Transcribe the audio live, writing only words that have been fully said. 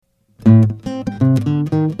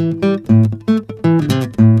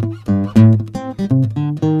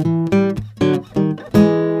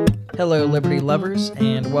Whispers,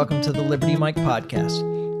 and welcome to the Liberty Mike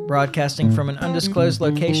podcast, broadcasting from an undisclosed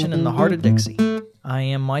location in the heart of Dixie. I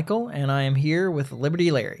am Michael, and I am here with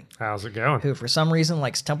Liberty Larry. How's it going? Who, for some reason,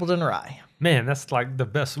 likes Templeton Rye. Man, that's like the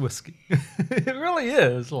best whiskey. It really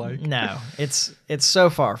is. No, it's so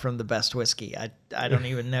far from the best whiskey. I don't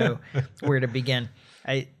even know where to begin.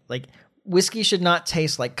 Whiskey should not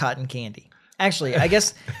taste like cotton candy. Actually, I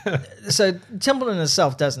guess, so Templeton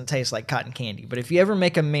itself doesn't taste like cotton candy, but if you ever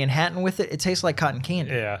make a Manhattan with it, it tastes like cotton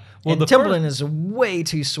candy. Yeah. Well, and Templeton is way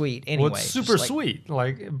too sweet anyway. Well, it's super sweet.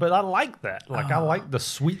 But I like that. I like the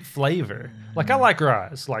sweet flavor. I like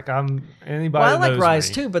Rise. Anybody Well, I like Rise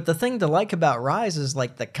me. too, but the thing to like about Rise is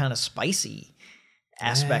the kind of spicy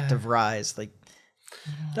aspect of Rise.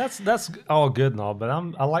 That's all good and all, but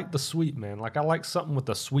I like the sweet, man. I like something with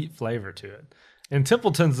a sweet flavor to it. And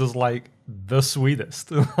Templeton's is the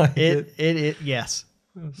sweetest. Yes.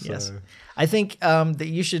 Yes. I think that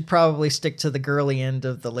you should probably stick to the girly end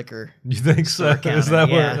of the liquor. You think so? Counter. Is that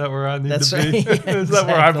where I need to be? Yeah, is that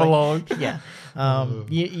where I belong? Yeah.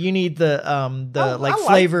 You need the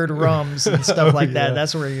flavored rums and stuff like that.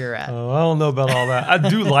 That's where you're at. Oh, I don't know about all that. I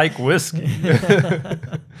do like whiskey.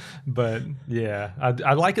 But yeah,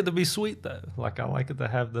 I like it to be sweet though. I like it to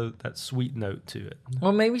have that sweet note to it.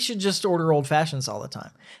 Well, maybe we should just order old fashions all the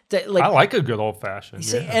time. I like a good old fashioned.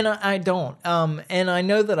 See, and I don't. And I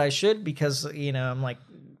know that I should because I'm like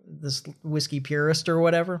this whiskey purist or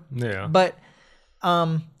whatever. Yeah. But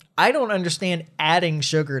I don't understand adding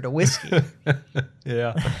sugar to whiskey.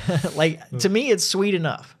 Yeah. To me, it's sweet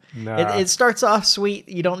enough. Nah. It starts off sweet.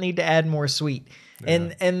 You don't need to add more sweet.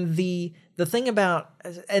 Yeah. And the thing about,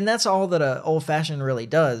 and that's all that a old fashioned really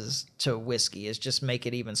does to whiskey is just make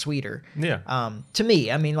it even sweeter. Yeah. To me,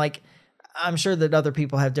 I'm sure that other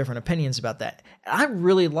people have different opinions about that. I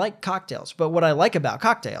really like cocktails, but what I like about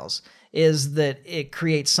cocktails is that it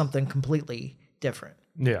creates something completely different.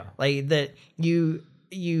 Yeah. That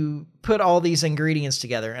you put all these ingredients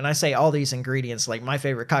together, and I say all these ingredients, my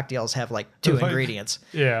favorite cocktails have two ingredients.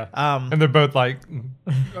 Yeah. And they're both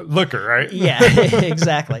liquor, right? Yeah,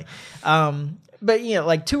 exactly.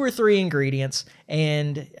 But 2 or 3 ingredients,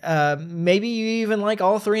 and maybe you even like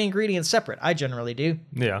all 3 ingredients separate. I generally do.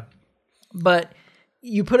 Yeah. But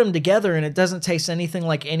you put them together, and it doesn't taste anything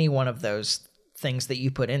like any one of those things that you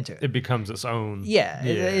put into it. It becomes its own. Yeah.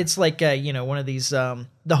 It's one of these the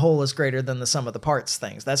whole is greater than the sum of the parts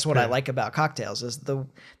things. That's what I like about cocktails is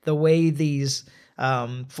the way these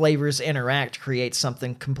flavors interact creates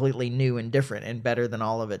something completely new and different and better than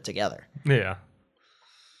all of it together. Yeah.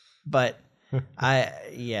 But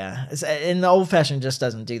and the old fashioned just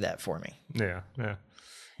doesn't do that for me. Yeah.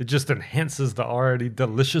 It just enhances the already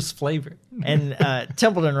delicious flavor. And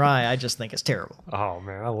Templeton Rye, I just think it's terrible. Oh,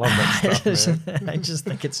 man. I love that stuff, man. I just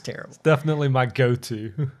think it's terrible. It's definitely my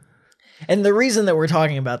go-to. And the reason that we're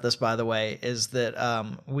talking about this, by the way, is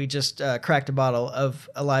that we just cracked a bottle of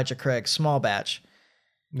Elijah Craig Small Batch.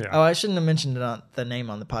 Yeah. Oh, I shouldn't have mentioned the name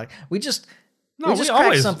on the podcast. We just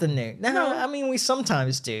cracked something new. We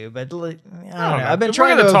sometimes do, but I don't know. I've been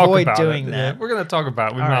trying to avoid doing that. Yeah, we're going to talk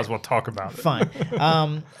about it. We might as well talk about it.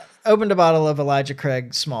 Fine. Opened a bottle of Elijah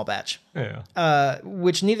Craig Small Batch. Yeah.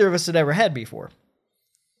 Which neither of us had ever had before.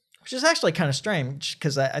 Which is actually kind of strange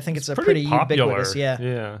because I think it's a pretty ubiquitous. Yeah.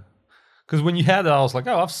 Yeah. Because when you had it, I was like,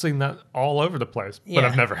 oh, I've seen that all over the place, but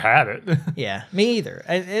I've never had it. Yeah, me either.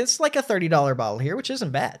 It's like a $30 bottle here, which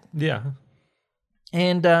isn't bad. Yeah.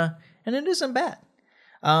 And it isn't bad.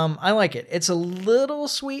 I like it. It's a little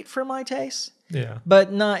sweet for my taste. Yeah. But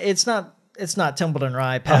it's not Templeton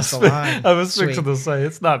Rye past the line. I was fixing to say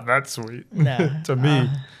it's not that sweet to me.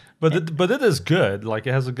 But it is good. It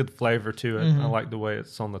has a good flavor to it. Mm-hmm. I like the way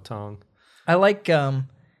it's on the tongue. I like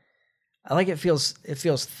it feels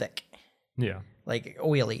thick. Yeah.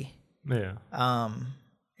 Oily. Yeah.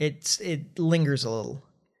 It lingers a little.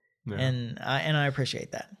 Yeah. And I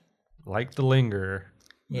appreciate that. Like the linger.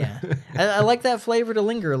 Yeah. I like that flavor to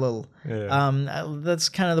linger a little. Yeah. That's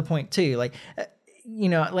kind of the point too.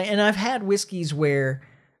 And I've had whiskeys where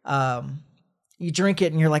you drink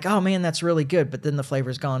it and you're like, oh man, that's really good, but then the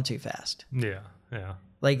flavor's gone too fast. Yeah. Yeah.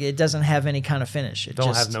 It doesn't have any kind of finish. It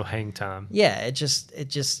don't have no hang time. Yeah,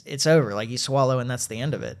 it's over. You swallow and that's the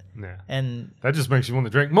end of it. Yeah. And that just makes you want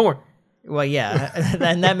to drink more. Well, yeah,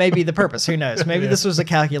 and that may be the purpose. Who knows? Maybe this was a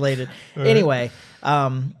calculated. Right. Anyway,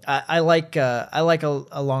 I like a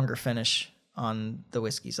longer finish on the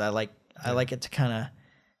whiskeys. I like it to kind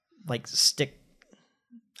of stick.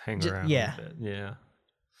 Hang around. Yeah. A bit. Yeah.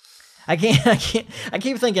 I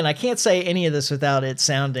keep thinking I can't say any of this without it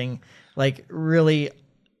sounding really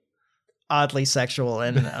oddly sexual,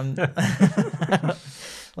 and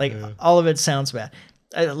all of it sounds bad.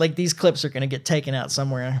 like these clips are going to get taken out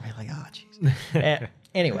somewhere, and I'm gonna be like, oh, jeez.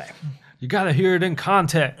 Anyway, you got to hear it in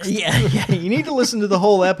context. yeah, you need to listen to the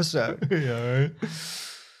whole episode. Yeah, right.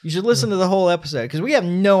 You should listen to the whole episode because we have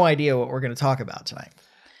no idea what we're going to talk about tonight.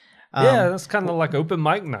 Yeah, that's kind of like open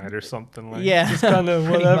mic night or something. Like, yeah, just kind of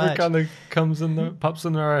pretty whatever much. kind of pops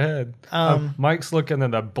into our head. Mike's looking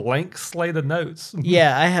at a blank slate of notes.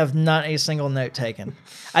 Yeah, I have not a single note taken.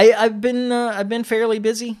 I've been fairly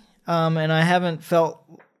busy, and I haven't felt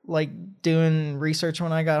like doing research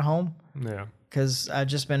when I got home. Yeah, because I've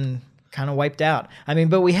just been kind of wiped out. I mean,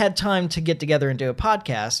 but we had time to get together and do a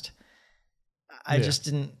podcast. I just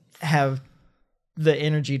didn't have the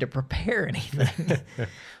energy to prepare anything.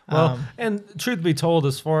 Well, and truth be told,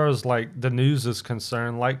 as far as like the news is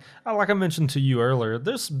concerned, like I mentioned to you earlier,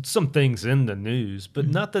 there's some things in the news, but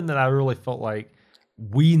nothing that I really felt like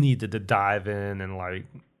we needed to dive in and like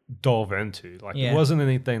delve into. Like it wasn't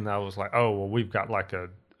anything that I was like, oh, well, we've got like a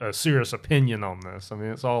serious opinion on this. I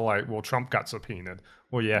mean, it's all like, well, Trump got subpoenaed.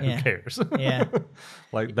 Well, yeah. Who cares? Yeah.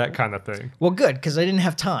 Like that kind of thing. Well, good, because I didn't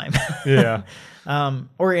have time. Yeah.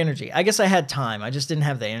 Or energy. I guess I had time. I just didn't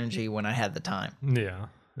have the energy when I had the time. Yeah.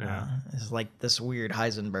 Yeah. It's like this weird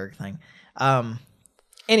Heisenberg thing.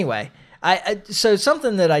 Anyway, so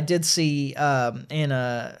something that I did see in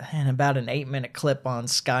about an 8-minute clip on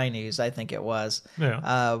Sky News, I think it was,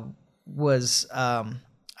 was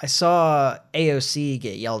I saw AOC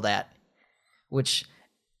get yelled at, which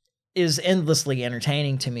is endlessly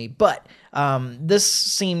entertaining to me. But this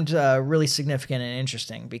seemed really significant and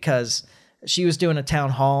interesting because she was doing a town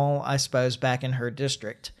hall, I suppose, back in her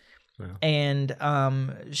district. Yeah. And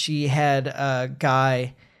she had a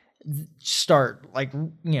guy start, like,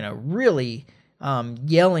 really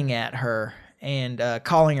yelling at her and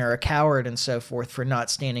calling her a coward and so forth for not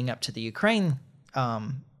standing up to the Ukraine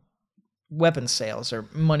weapons sales or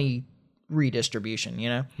money redistribution,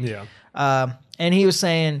 Yeah. And he was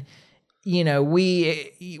saying,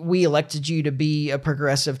 we elected you to be a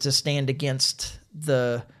progressive to stand against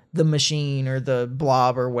the machine or the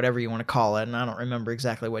blob or whatever you want to call it. And I don't remember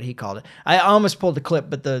exactly what he called it. I almost pulled the clip,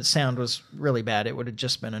 but the sound was really bad. It would have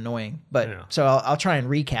just been annoying. But so I'll try and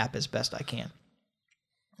recap as best I can.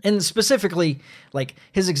 And specifically, like,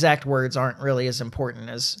 his exact words aren't really as important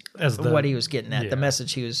as what he was getting at, the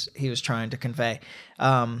message he was trying to convey.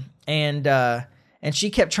 And she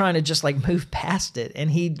kept trying to just like move past it,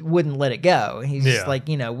 and he wouldn't let it go. He's just like,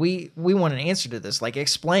 we want an answer to this. Like,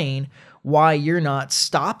 explain why you're not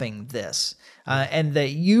stopping this, and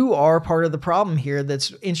that you are part of the problem here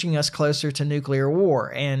that's inching us closer to nuclear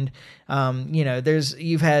war. And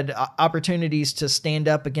you've had opportunities to stand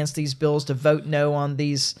up against these bills, to vote no on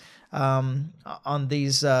these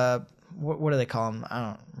what do they call them? I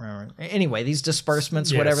don't remember. Anyway, these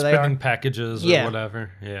disbursements, whatever they are, spending packages or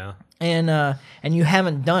whatever. Yeah. And you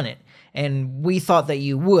haven't done it. And we thought that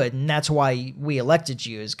you would, and that's why we elected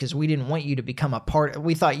you, is because we didn't want you to become a part.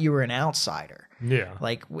 We thought you were an outsider. Yeah.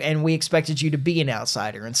 And we expected you to be an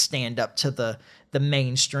outsider and stand up to the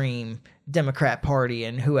mainstream Democrat Party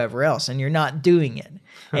and whoever else, and you're not doing it.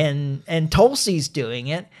 and Tulsi's doing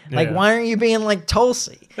it. Like, why aren't you being like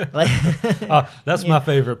Tulsi? Like, that's my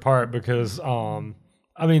favorite part because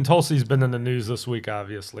Tulsi's been in the news this week,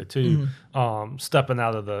 obviously, too, stepping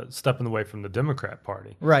away from the Democrat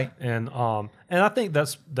Party, right? And I think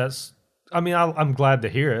that's. I'm glad to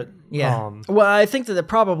hear it. Yeah. Well, I think that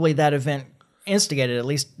probably that event instigated at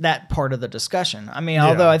least that part of the discussion.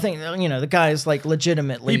 Although I think the guy is like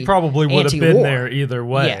legitimately he probably would have been there either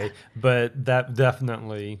way. Yeah. But that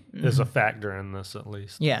definitely is a factor in this, at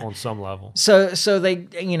least on some level. So they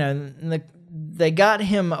they got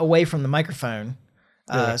him away from the microphone.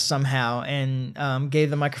 Somehow, and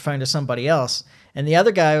gave the microphone to somebody else. And the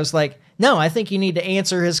other guy was like, no, I think you need to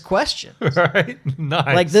answer his question. Right?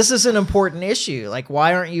 Nice. Like, this is an important issue. Like,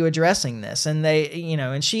 why aren't you addressing this? And they,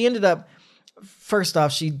 and she ended up, first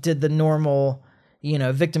off, she did the normal,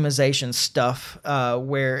 victimization stuff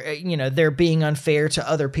where, they're being unfair to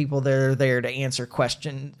other people that are there to answer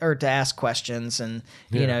questions or to ask questions. And,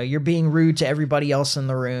 you're being rude to everybody else in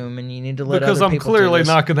the room, and you need to let other people do this. Because I'm clearly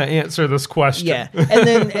not going to answer this question. Yeah.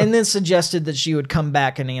 And then suggested that she would come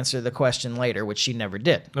back and answer the question later, which she never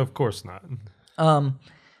did. Of course not.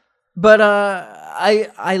 But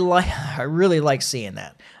I really like seeing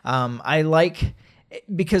that.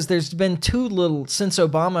 Because there's been since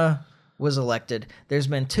Obama was elected, there's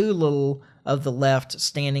been too little of the left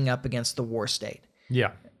standing up against the war state.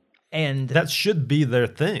 Yeah. And that should be their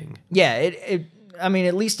thing. Yeah, I mean,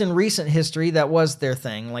 at least in recent history, that was their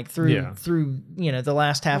thing. Like through the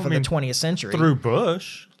last half of the 20th century. Through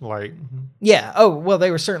Bush, like. Yeah. Oh, well,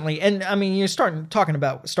 they were certainly, and I mean, you're talking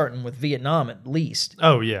about starting with Vietnam at least.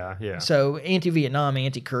 Oh yeah. So anti-Vietnam,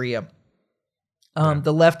 anti-Korea.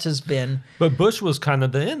 The left has been... But Bush was kind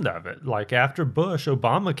of the end of it. Like, after Bush,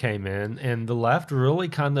 Obama came in, and the left really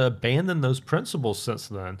kind of abandoned those principles since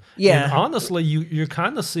then. Yeah. And honestly, you're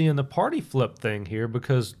kind of seeing a party flip thing here,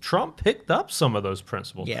 because Trump picked up some of those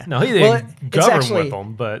principles. Yeah. Now, he didn't govern with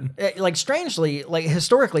them, but... Like, strangely, like,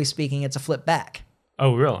 historically speaking, it's a flip back.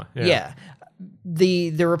 Oh, really? Yeah.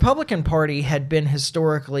 The Republican Party had been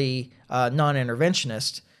historically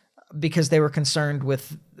non-interventionist because they were concerned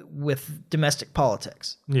with domestic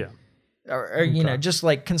politics. Yeah. Or you know, just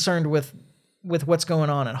like concerned with what's going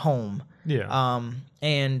on at home. Yeah.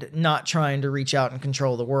 And not trying to reach out and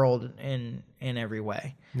control the world in every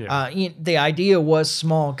way. Yeah. The idea was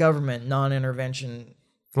small government, non-intervention.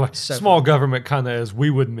 Like small government kind of as we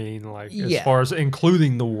would mean, like as far as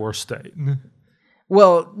including the war state.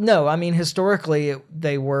 Well, no, I mean, historically,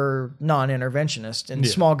 they were non-interventionist, and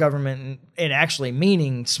small government, and actually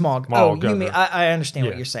meaning small government. You mean, I understand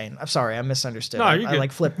what you're saying. I'm sorry, I misunderstood. No, I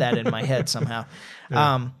like flipped that in my head somehow.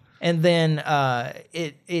 And then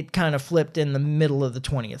it kind of flipped in the middle of the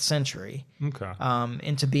 20th century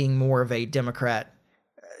into being more of a Democrat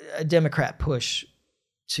push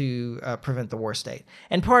to prevent the war state.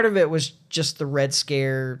 And part of it was just the Red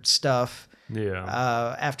Scare stuff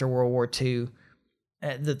after World War II.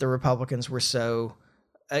 That the Republicans were so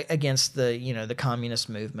against the communist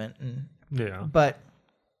movement, but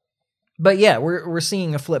yeah, we're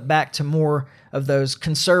seeing a flip back to more of those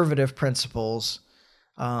conservative principles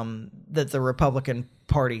that the Republican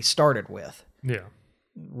Party started with. Yeah,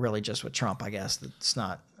 really, just with Trump, I guess. It's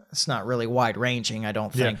not really wide ranging, I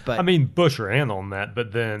don't think. But I mean, Bush ran on that,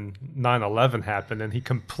 but then 9/11 happened, and he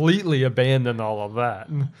completely abandoned all of that.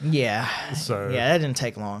 Yeah, that didn't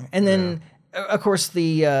take long, and then. Of course,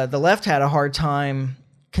 the left had a hard time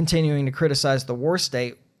continuing to criticize the war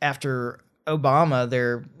state after Obama,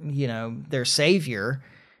 their savior,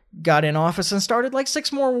 got in office and started like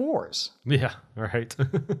 6 more wars. Yeah, right.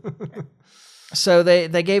 So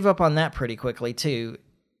they gave up on that pretty quickly too.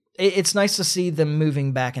 It's nice to see them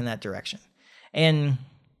moving back in that direction. And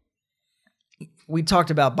we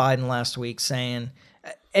talked about Biden last week saying,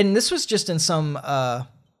 and this was just in some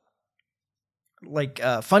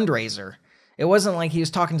fundraiser. It wasn't like he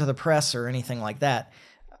was talking to the press or anything like that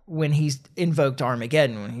when he invoked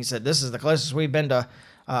Armageddon, when he said, this is the closest we've been to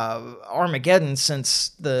Armageddon since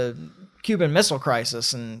the Cuban Missile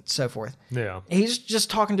Crisis and so forth. Yeah. He's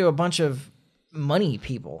just talking to a bunch of money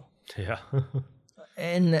people. Yeah.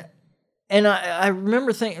 and I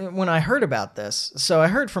remember thinking, when I heard about this, so I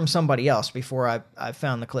heard from somebody else before I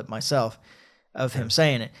found the clip myself of him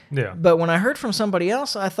saying it. Yeah. But when I heard from somebody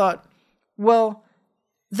else, I thought, well...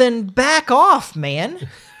 then back off, man.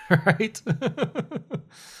 Right?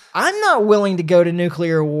 I'm not willing to go to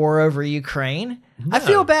nuclear war over Ukraine. No. I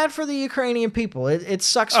feel bad for the Ukrainian people. It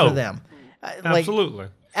sucks for them. Absolutely.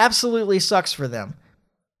 Absolutely sucks for them.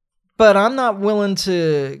 But I'm not willing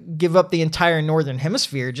to give up the entire Northern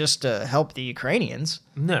Hemisphere just to help the Ukrainians.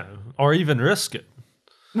 No, or even risk it.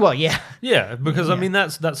 Well, yeah. Yeah, because, I mean,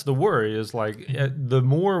 that's the worry is like the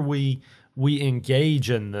more we engage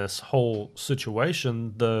in this whole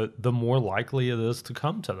situation, the more likely it is to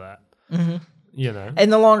come to that. Mm-hmm. You know,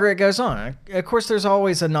 and the longer it goes on, of course, there's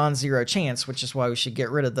always a non-zero chance, which is why we should get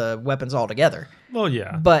rid of the weapons altogether. Well,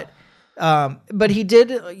 yeah, but he did,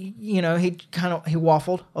 he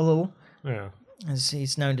waffled a little, as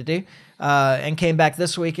he's known to do, and came back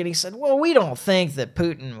this week and he said, "Well, we don't think that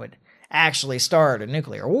Putin would actually start a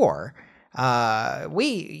nuclear war. He's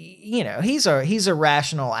a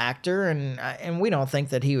rational actor, and we don't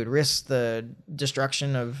think that he would risk the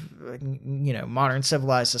destruction of modern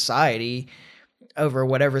civilized society over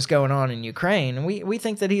whatever's going on in Ukraine. And we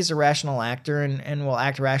think that he's a rational actor and will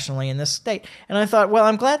act rationally in this state." And I thought, well,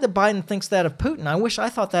 I'm glad that Biden thinks that of Putin. I wish I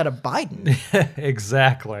thought that of Biden.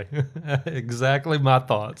 Exactly. Exactly my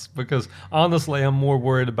thoughts, because honestly, I'm more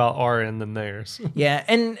worried about our end than theirs. Yeah,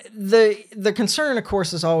 and the concern, of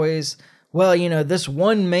course, is always, well, this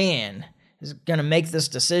one man is going to make this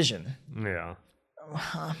decision. Yeah.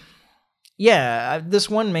 This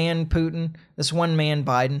one man, Putin, this one man,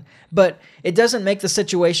 Biden. But it doesn't make the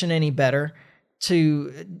situation any better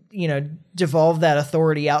to, devolve that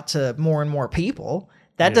authority out to more and more people.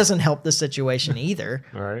 That doesn't help the situation either.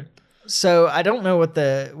 All right. So I don't know what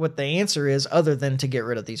the answer is other than to get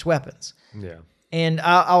rid of these weapons. Yeah. And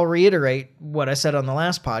I'll reiterate what I said on the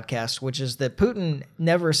last podcast, which is that Putin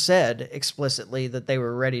never said explicitly that they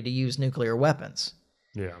were ready to use nuclear weapons.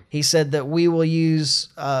 Yeah. He said that we will use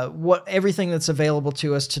everything that's available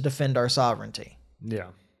to us to defend our sovereignty. Yeah.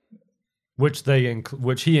 Which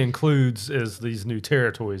he includes is these new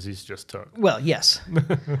territories he's just took. Well, yes.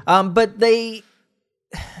 But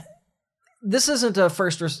this isn't a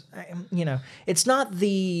first, it's not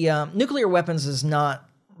the, nuclear weapons is not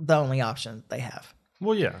the only option they have.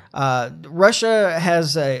 Well, yeah. Russia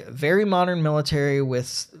has a very modern military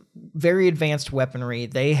with very advanced weaponry.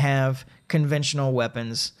 They have conventional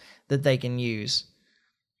weapons that they can use.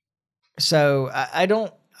 So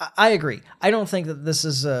I agree. I don't think that this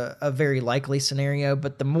is a very likely scenario,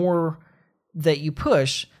 but the more that you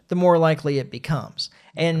push, the more likely it becomes.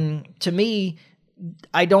 And to me,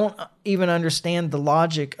 I don't even understand the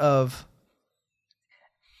logic of...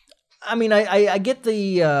 I mean, I get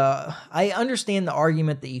I understand the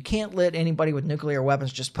argument that you can't let anybody with nuclear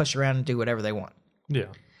weapons just push around and do whatever they want. Yeah.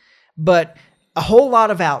 But a whole lot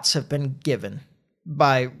of outs have been given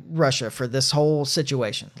by Russia for this whole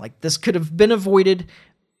situation. Like, this could have been avoided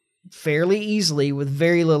fairly easily with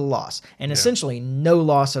very little loss, and essentially no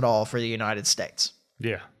loss at all for the United States.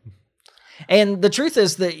 Yeah. And the truth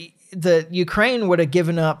is that Ukraine would have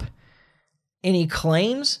given up any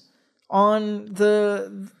claims on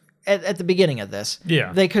at the beginning of this.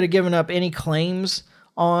 Yeah. They could have given up any claims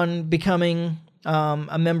on becoming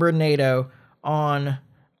a member of NATO, on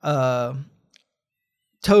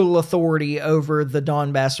total authority over the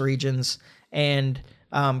Donbass regions and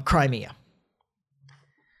Crimea,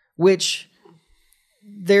 which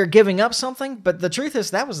they're giving up something, but the truth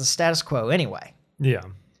is that was the status quo anyway. Yeah.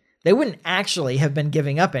 They wouldn't actually have been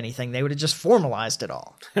giving up anything. They would have just formalized it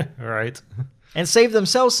all. Right. And saved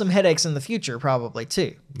themselves some headaches in the future, probably,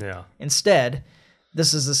 too. Yeah. Instead,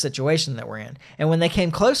 this is the situation that we're in. And when they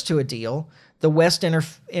came close to a deal, the West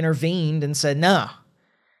intervened and said, no,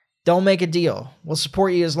 don't make a deal. We'll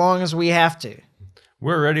support you as long as we have to.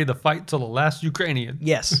 We're ready to fight till the last Ukrainian.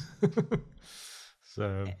 Yes.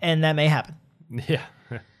 So. And that may happen. Yeah.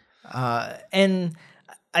 And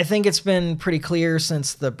I think it's been pretty clear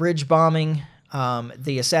since the bridge bombing,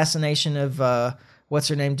 the assassination of what's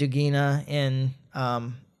her name, Dugina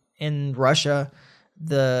in Russia,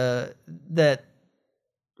 that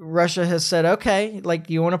Russia has said, okay, like,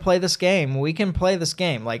 you want to play this game? We can play this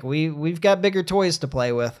game. Like, we've got bigger toys to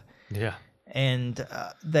play with. Yeah. And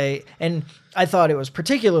I thought it was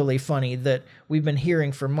particularly funny that we've been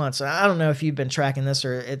hearing for months. I don't know if you've been tracking this,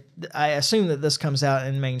 I assume that this comes out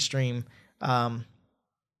in mainstream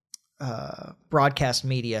broadcast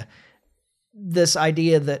media. This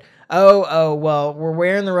idea that, well, we're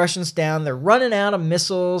wearing the Russians down. They're running out of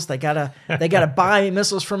missiles. They gotta buy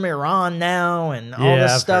missiles from Iran now, and all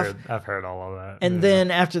this stuff. I've heard all of that. And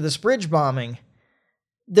then after this bridge bombing,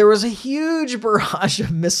 there was a huge barrage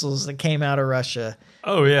of missiles that came out of Russia.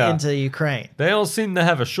 Oh yeah, into Ukraine. They don't seem to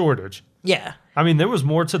have a shortage. Yeah. I mean, there was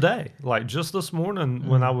more today. Like just this morning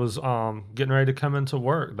when I was getting ready to come into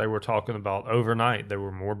work, they were talking about overnight there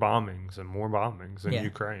were more bombings in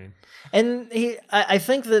Ukraine. And I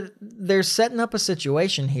think that they're setting up a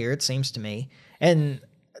situation here, it seems to me, and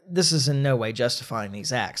this is in no way justifying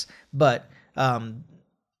these acts, but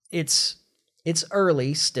it's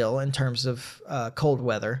early still in terms of cold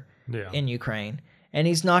weather in Ukraine, and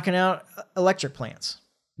he's knocking out electric plants.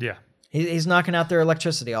 Yeah. He's knocking out their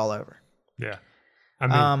electricity all over. Yeah. I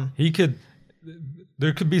mean,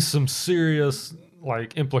 there could be some serious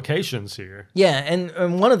implications here. Yeah,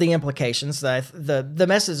 and one of the implications that the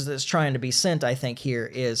message that's trying to be sent, I think, here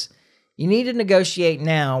is you need to negotiate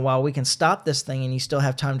now while we can stop this thing and you still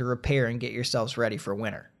have time to repair and get yourselves ready for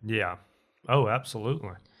winter. Yeah. Oh,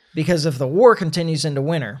 absolutely. Because if the war continues into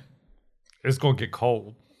winter, it's going to get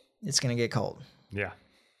cold. It's going to get cold. Yeah.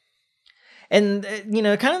 And,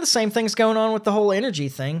 kind of the same thing's going on with the whole energy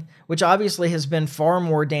thing, which obviously has been far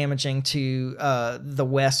more damaging to the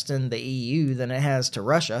West and the EU than it has to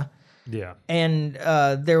Russia. Yeah. And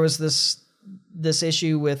there was this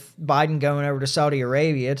issue with Biden going over to Saudi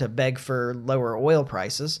Arabia to beg for lower oil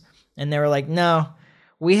prices. And they were like, no,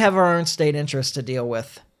 we have our own state interests to deal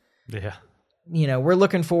with. Yeah. We're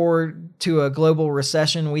looking forward to a global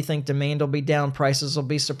recession. We think demand will be down, prices will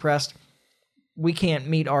be suppressed. We can't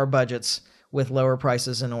meet our budgets with lower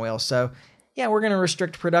prices in oil. So, yeah, we're going to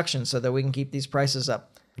restrict production so that we can keep these prices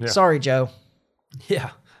up. Yeah. Sorry, Joe. Yeah.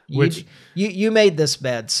 You made this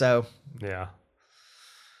bed, so. Yeah.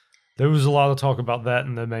 There was a lot of talk about that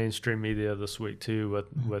in the mainstream media this week too,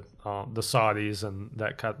 with the Saudis and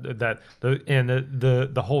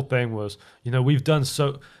the whole thing was, we've done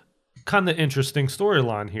so kind of interesting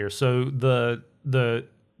storyline here. So the the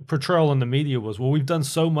portrayal in the media was, well, we've done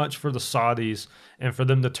so much for the Saudis, and for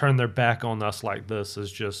them to turn their back on us like this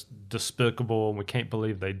is just despicable, and we can't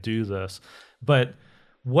believe they do this. But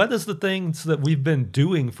what is the things that we've been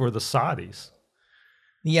doing for the Saudis?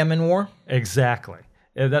 The Yemen war? Exactly.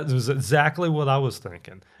 And that was exactly what I was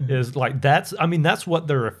thinking. Is like that's what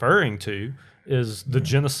they're referring to is the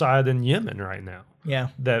genocide in Yemen right now. Yeah.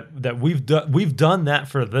 That we've done that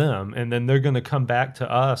for them, and then they're going to come back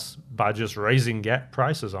to us by just raising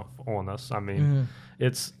prices on us. I mean,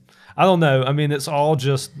 it's, I don't know. I mean, it's all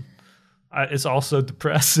just, it's also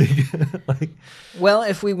depressing. Like, well,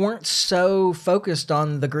 if we weren't so focused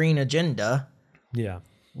on the green agenda, yeah,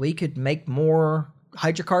 we could make more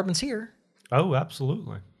hydrocarbons here. Oh,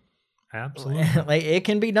 absolutely. Absolutely. Like, it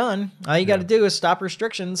can be done. All you got to do is stop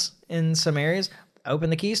restrictions in some areas, open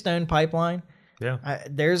the Keystone pipeline. Yeah.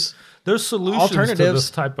 There's solutions alternatives to this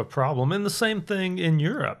type of problem. And the same thing in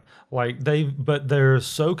Europe. Like but they're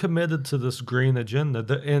so committed to this green agenda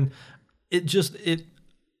and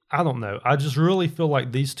I don't know. I just really feel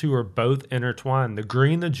like these two are both intertwined. The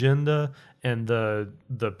green agenda and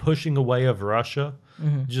the pushing away of Russia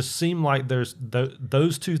just seem like there's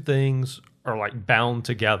those two things are like bound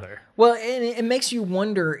together. Well, and it makes you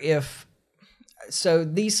wonder if, so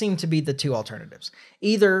these seem to be the two alternatives.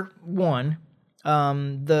 Either one,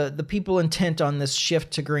 the people intent on this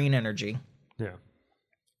shift to green energy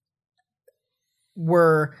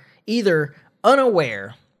were either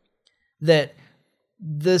unaware that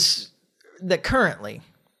currently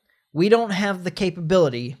we don't have the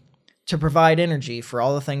capability to provide energy for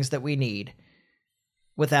all the things that we need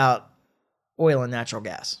without oil and natural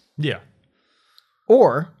gas. Yeah.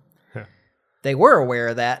 Or they were aware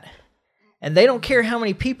of that, and they don't care how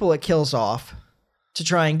many people it kills off to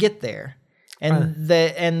try and get there. And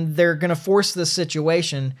they're going to force this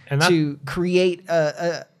situation to create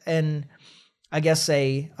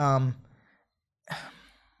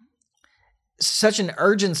such an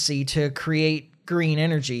urgency to create green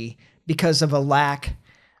energy because of a lack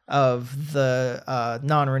of the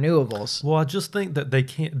non-renewables. Well, I just think that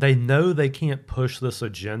they know they can't push this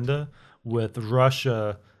agenda with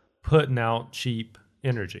Russia putting out cheap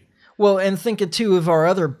energy. Well, and think of two of our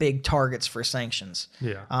other big targets for sanctions.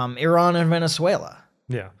 Yeah. Iran and Venezuela.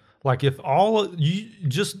 Yeah. Like if all you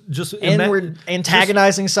just and we're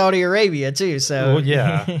antagonizing Saudi Arabia too. So well,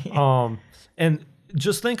 yeah. And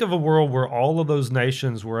just think of a world where all of those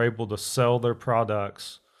nations were able to sell their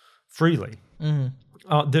products freely.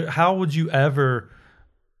 How would you ever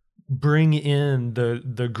bring in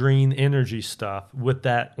the green energy stuff with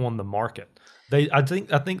that on the market? I think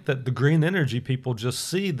that the green energy people just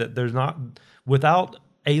see that there's not, without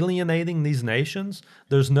alienating these nations,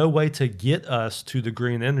 there's no way to get us to the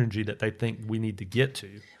green energy that they think we need to get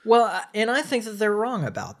to. Well, and I think that they're wrong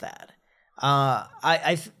about that.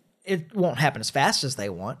 It won't happen as fast as they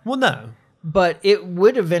want. Well, no. But it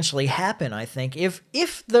would eventually happen, I think,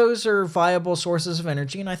 if those are viable sources of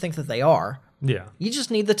energy, and I think that they are. Yeah. You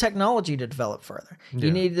just need the technology to develop further. Yeah.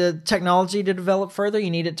 You need the technology to develop further.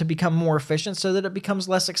 You need it to become more efficient so that it becomes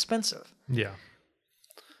less expensive. Yeah.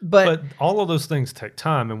 But all of those things take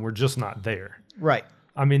time, and we're just not there. Right.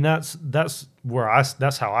 I mean, that's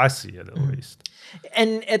how I see it, at least.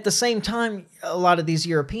 And at the same time, a lot of these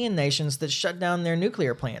European nations that shut down their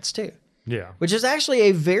nuclear plants too. Yeah. Which is actually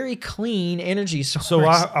a very clean energy source. So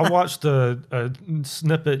I watched a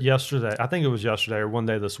snippet yesterday. I think it was yesterday or one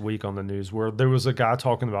day this week on the news where there was a guy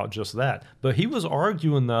talking about just that. But he was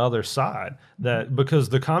arguing the other side that because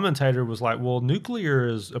the commentator was like, well, nuclear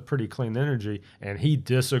is a pretty clean energy. And he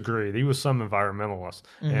disagreed. He was some environmentalist.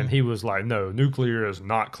 And he was like, no, nuclear is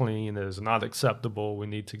not clean. It is not acceptable. We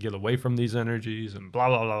need to get away from these energies and blah,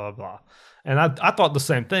 blah, blah, blah, blah. And I thought the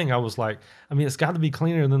same thing. I was like, I mean, it's got to be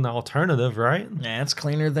cleaner than the alternative, right? Yeah, it's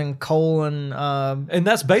cleaner than coal and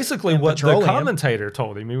that's basically what petroleum. The commentator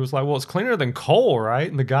told him. He was like, well, it's cleaner than coal, right?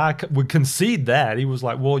 And the guy would concede that. He was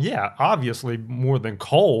like, well, yeah, obviously more than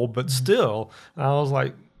coal, but still. And I was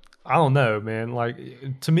like, I don't know, man. Like,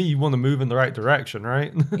 to me, you want to move in the right direction,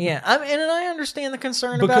 right? Yeah, and I understand the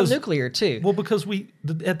concern about nuclear, too. Well, because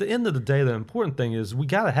at the end of the day, the important thing is we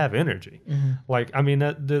got to have energy. Like, I mean,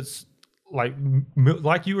 that's...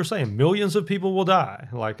 Like you were saying, millions of people will die.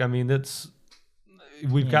 Like, I mean,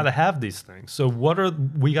 we've got to have these things. So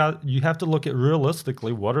you have to look at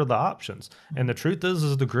realistically, what are the options? And the truth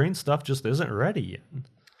is the green stuff just isn't ready yet.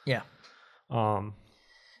 Yeah.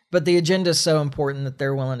 But the agenda is so important that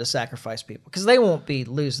they're willing to sacrifice people because they won't be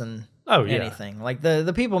losing anything. Like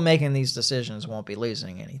the people making these decisions won't be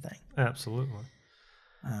losing anything. Absolutely.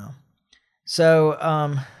 So,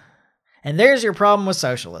 and there's your problem with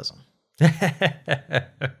socialism.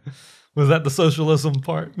 Was that the socialism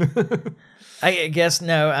part? I guess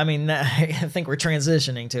no. I mean, I think we're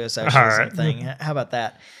transitioning to a socialism thing. How about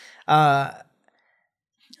that?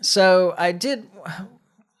 So I did.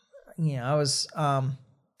 I was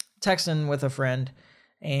texting with a friend,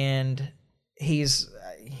 and he's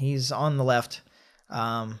on the left,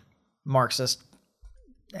 Marxist,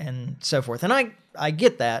 and so forth. And I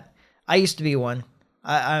get that. I used to be one.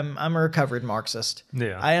 I'm a recovered Marxist.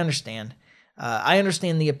 Yeah, I understand. I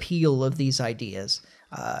understand the appeal of these ideas.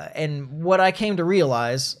 And what I came to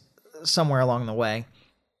realize somewhere along the way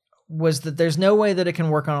was that there's no way that it can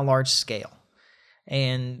work on a large scale.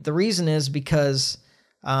 And the reason is because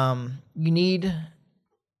you need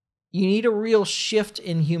a real shift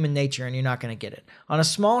in human nature, and you're not going to get it. On a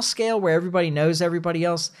small scale where everybody knows everybody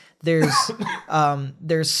else, there's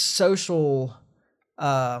social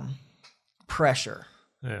pressure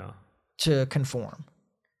to conform.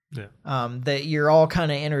 Yeah. That you're all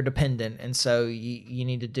kind of interdependent, and so you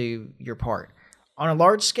need to do your part. On a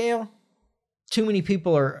large scale, too many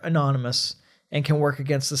people are anonymous and can work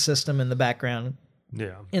against the system in the background,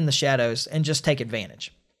 in the shadows, and just take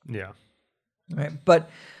advantage. Yeah. Right. But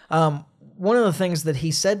one of the things that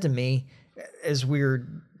he said to me as we were,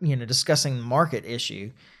 discussing the market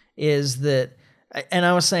issue is that, and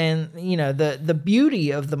I was saying, the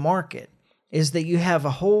beauty of the market is that you have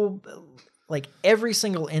a whole, like every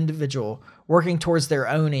single individual working towards their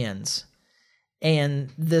own ends.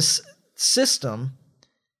 And this system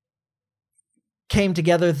came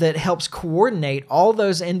together that helps coordinate all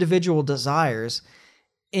those individual desires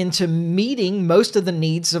into meeting most of the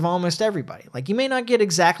needs of almost everybody. Like, you may not get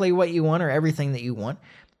exactly what you want or everything that you want,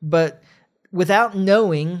 but without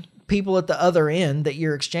knowing people at the other end that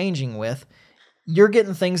you're exchanging with, you're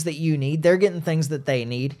getting things that you need, they're getting things that they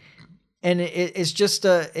need. And it's just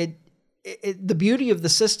the beauty of the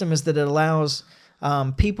system is that it allows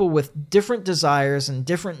people with different desires and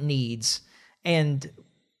different needs, and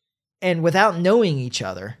without knowing each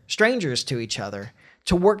other, strangers to each other,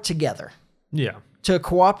 to work together. Yeah. To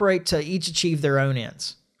cooperate to each achieve their own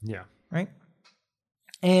ends. Yeah. Right?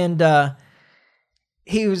 And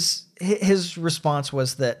his response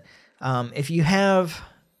was that if you have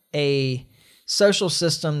a social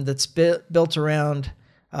system that's built around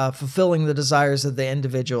fulfilling the desires of the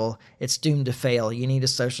individual, it's doomed to fail. You need a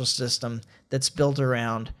social system that's built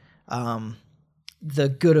around the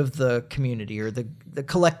good of the community, or the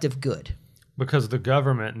collective good. Because the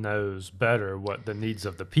government knows better what the needs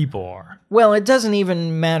of the people are. Well, it doesn't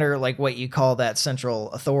even matter like what you call that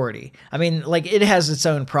central authority. I mean, like, it has its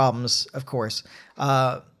own problems, of course.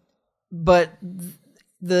 But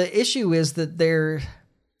the issue is that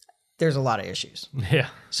there's a lot of issues. Yeah.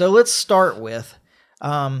 So let's start with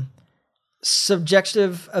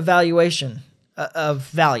subjective evaluation of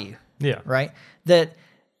value. Yeah. Right? That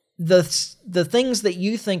the things that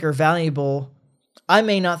you think are valuable, I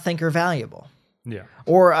may not think are valuable. Yeah.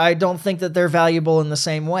 Or I don't think that they're valuable in the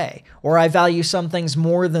same way. Or I value some things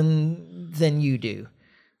more than you do.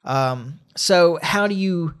 So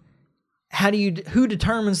who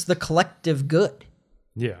determines the collective good?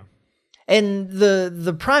 Yeah. And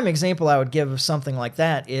the prime example I would give of something like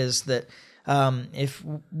that is that if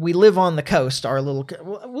we live on the coast,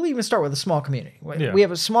 we'll even start with a small community. Yeah. We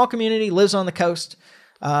have a small community, lives on the coast,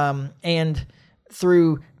 and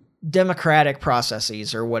through democratic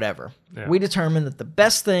processes or whatever, we determine that the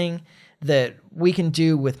best thing that we can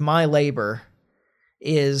do with my labor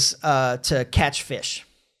is to catch fish.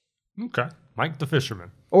 Okay. Mike the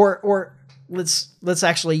fisherman. Or let's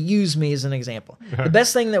actually use me as an example. The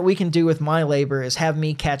best thing that we can do with my labor is have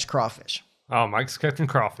me catch crawfish. Oh, Mike's catching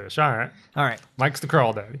crawfish. All right. Mike's the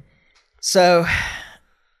crawl daddy. So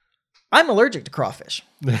I'm allergic to crawfish.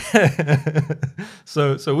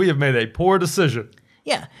 So we have made a poor decision.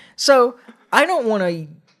 Yeah. So I don't want to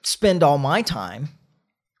spend all my time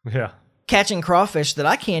catching crawfish that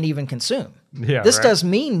I can't even consume. Yeah. This does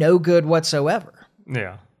me no good whatsoever.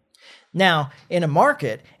 Yeah. Now, in a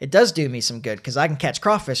market, it does do me some good because I can catch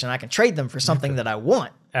crawfish and I can trade them for something that I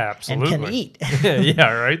want. Absolutely. And can eat.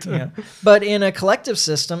 Yeah, right. But in a collective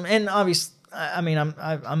system, and obviously, I mean, I'm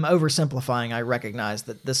oversimplifying. I recognize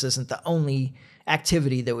that this isn't the only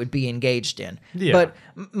activity that would be engaged in. Yeah. But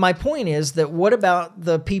my point is that what about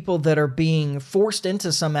the people that are being forced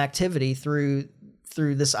into some activity through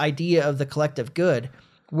this idea of the collective good,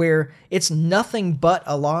 where it's nothing but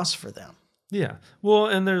a loss for them? Yeah. Well,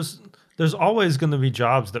 and there's always going to be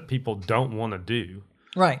jobs that people don't want to do.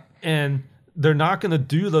 Right. And they're not going to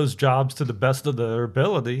do those jobs to the best of their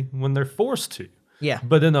ability when they're forced to. Yeah.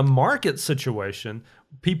 But in a market situation,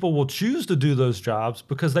 people will choose to do those jobs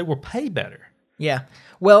because they will pay better. Yeah.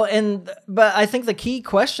 Well, but I think the key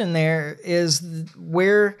question there is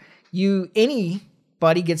where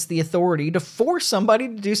anybody gets the authority to force somebody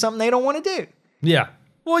to do something they don't want to do. Yeah.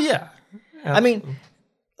 Well, yeah. I mean,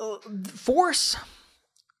 force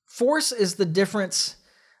is the difference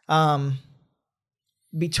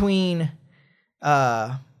between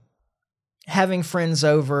having friends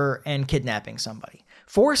over and kidnapping somebody.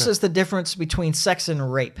 Force is the difference between sex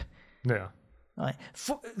and rape. Yeah. Right.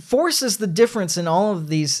 Force is the difference in all of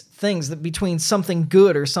these things between something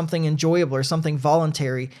good or something enjoyable or something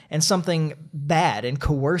voluntary and something bad and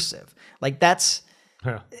coercive. Like that's,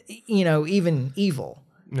 even evil.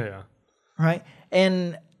 Yeah. Right.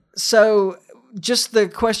 And so just the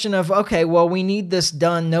question of, okay, well, we need this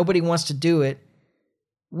done. Nobody wants to do it.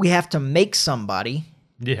 We have to make somebody.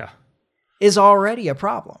 Yeah. Is already a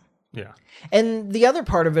problem. Yeah. And the other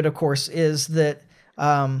part of it, of course, is that,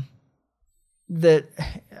 that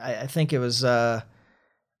I think it was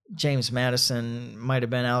James Madison, might have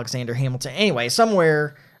been Alexander Hamilton. Anyway,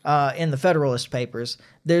 somewhere in the Federalist Papers,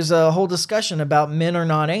 there's a whole discussion about men are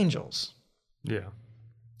not angels. Yeah.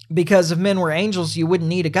 Because if men were angels, you wouldn't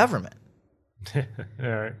need a government. All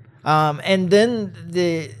right. And then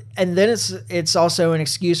it's also an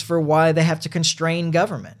excuse for why they have to constrain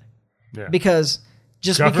government. Yeah. Because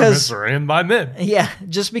governments are in by men. Yeah,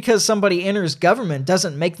 just because somebody enters government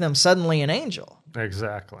doesn't make them suddenly an angel.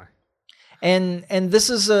 Exactly. And this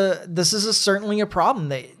is certainly a problem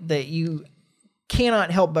that you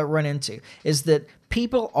cannot help but run into, is that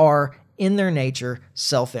people are in their nature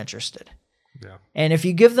self-interested. Yeah. And if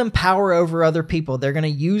you give them power over other people, they're going to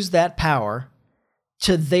use that power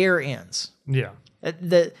to their ends. Yeah.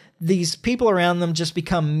 These people around them just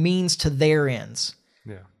become means to their ends.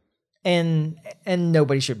 Yeah. And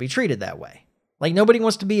nobody should be treated that way. Like, nobody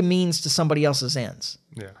wants to be a means to somebody else's ends.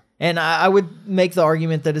 Yeah. And I would make the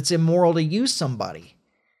argument that it's immoral to use somebody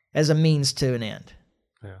as a means to an end.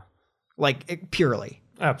 Yeah. Like, purely.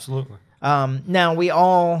 Absolutely. Now, we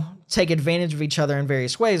all take advantage of each other in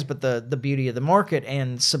various ways, but the beauty of the market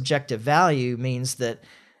and subjective value means that,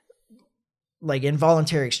 like, in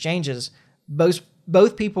voluntary exchanges,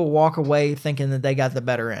 both people walk away thinking that they got the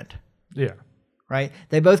better end. Yeah. Right?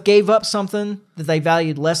 They both gave up something that they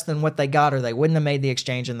valued less than what they got, or they wouldn't have made the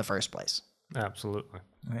exchange in the first place. Absolutely.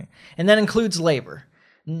 Right? And that includes labor.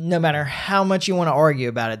 No matter how much you want to argue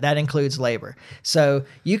about it, that includes labor. So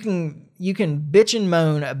you can bitch and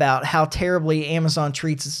moan about how terribly Amazon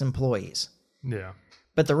treats its employees. Yeah.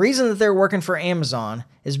 But the reason that they're working for Amazon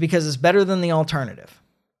is because it's better than the alternative.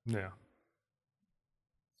 Yeah.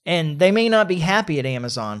 And they may not be happy at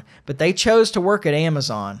Amazon, but they chose to work at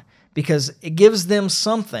Amazon because it gives them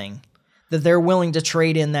something that they're willing to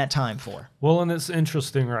trade in that time for. Well, and it's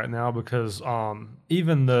interesting right now because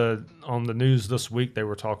even on the news this week, they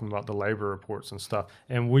were talking about the labor reports and stuff.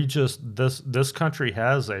 And this country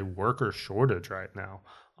has a worker shortage right now.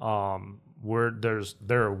 Where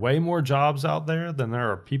there are way more jobs out there than there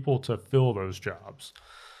are people to fill those jobs.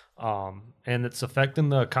 And it's affecting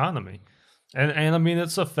the economy. And I mean,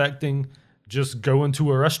 it's affecting just going to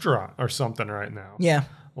a restaurant or something right now. Yeah.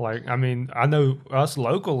 Like, I mean, I know us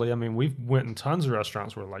locally, I mean, we've went in tons of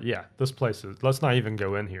restaurants where like, yeah, this place is, let's not even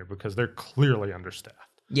go in here because they're clearly understaffed.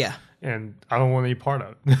 Yeah. And I don't want any part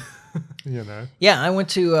of it, you know? Yeah, I went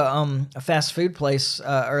to a fast food place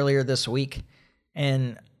earlier this week,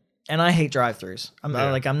 and I hate drive-thrus. I'm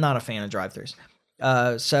not a fan of drive-thrus.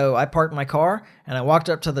 So I parked my car, and I walked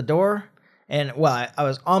up to the door, and, well, I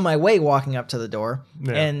was on my way walking up to the door,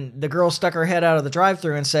 and the girl stuck her head out of the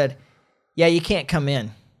drive-thru and said, "Yeah, you can't come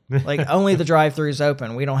in. Like, only the drive-thru's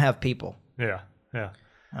open. We don't have people." Yeah, yeah.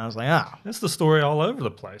 And I was like, oh. That's the story all over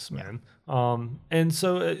the place, man. Yeah. And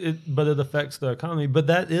so it affects the economy. But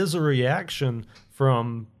that is a reaction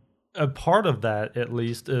from a part of that, at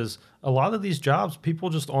least, is a lot of these jobs people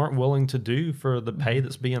just aren't willing to do for the pay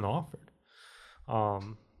that's being offered.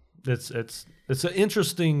 It's an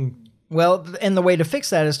interesting. Well, and the way to fix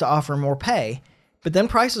that is to offer more pay, but then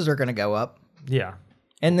prices are going to go up. Yeah.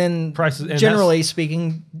 And then, prices, and generally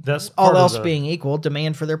speaking, that's all else being equal,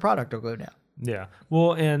 demand for their product will go down. Yeah.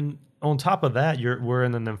 Well, and on top of that, we're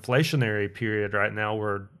in an inflationary period right now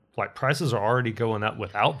where like prices are already going up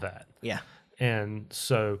without that. Yeah. And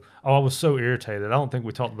so, I was so irritated. I don't think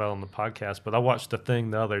we talked about it on the podcast, but I watched a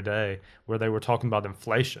thing the other day where they were talking about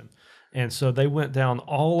inflation. And so they went down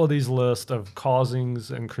all of these lists of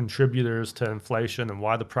causings and contributors to inflation and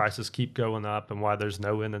why the prices keep going up and why there's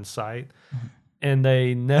no end in sight. Mm-hmm. And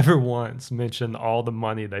they never once mentioned all the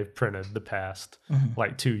money they've printed the past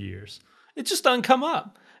like 2 years. It just doesn't come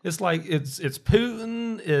up. It's like it's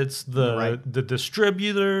Putin, it's the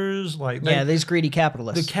distributors, like these greedy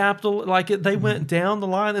capitalists. The capital, like they went down the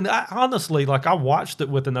line, and I honestly, like I watched it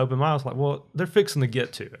with an open mind. I was like, well, they're fixing to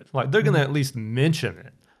get to it. Like they're going to at least mention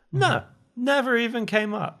it. No, never even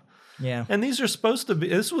came up. Yeah, and these are supposed to be.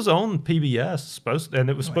 This was on PBS, and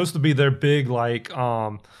it was supposed to be their big like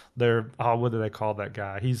their what do they call that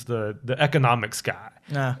guy? He's the economics guy,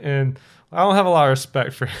 and I don't have a lot of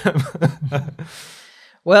respect for him.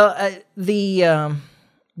 Well, the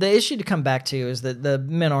issue to come back to is that the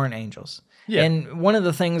men aren't angels. Yeah. And one of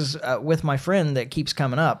the things with my friend that keeps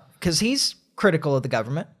coming up, because he's critical of the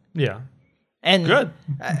government. Yeah. And good.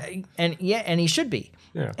 And he should be.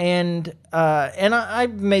 Yeah. And I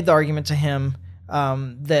made the argument to him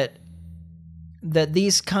that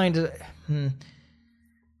these kind of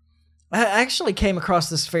I actually came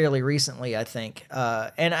across this fairly recently, I think,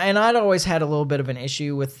 and I'd always had a little bit of an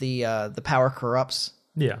issue with the power corrupts.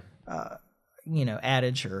 Yeah.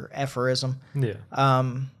 Adage or aphorism. Yeah.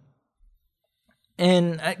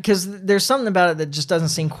 And because there's something about it that just doesn't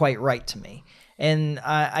seem quite right to me. And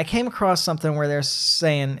I came across something where they're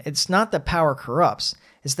saying it's not that power corrupts,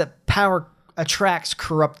 it's that power attracts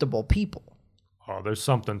corruptible people. Oh, there's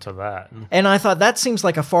something to that. And I thought that seems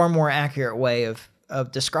like a far more accurate way of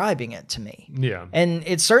describing it to me. Yeah. And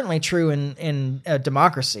it's certainly true in a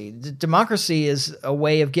democracy. Democracy is a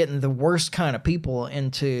way of getting the worst kind of people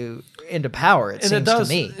into power, it seems to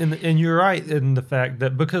me. And you're right in the fact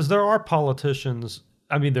that because there are politicians,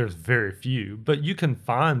 I mean, there's very few, but you can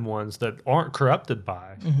find ones that aren't corrupted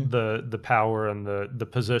by the power and the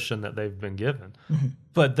position that they've been given.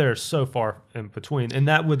 But they're so far in between. And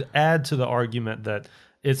that would add to the argument that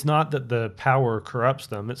it's not that the power corrupts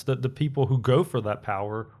them. It's that the people who go for that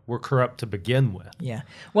power were corrupt to begin with. Yeah.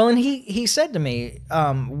 Well, and he said to me,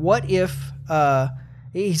 what if,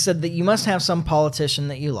 he said that you must have some politician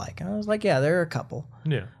that you like. And I was like, yeah, there are a couple.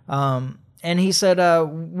 Yeah. And he said,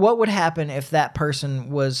 what would happen if that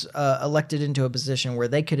person was elected into a position where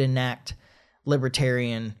they could enact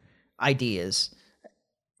libertarian ideas?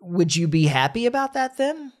 Would you be happy about that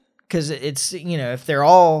then? Because it's, if they're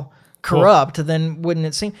all corrupt, then wouldn't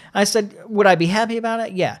it seem? I said, would I be happy about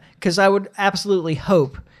it? Yeah, because I would absolutely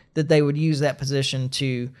hope that they would use that position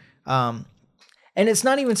to, and it's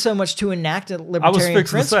not even so much to enact libertarian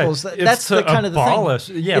principles. That's the kind of the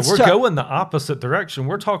thing. Yeah, we're going the opposite direction.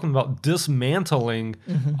 We're talking about dismantling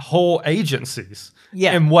whole agencies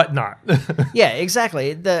and whatnot. Yeah,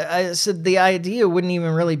 exactly. I said the idea wouldn't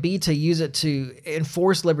even really be to use it to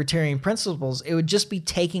enforce libertarian principles. It would just be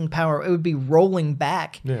taking power. It would be rolling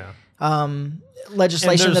back. Yeah.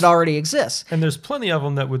 Legislation that already exists. And there's plenty of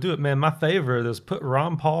them that would do it, man. My favorite is put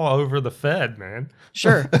Ron Paul over the Fed, man.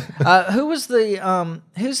 Sure. Who's the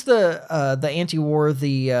anti-war,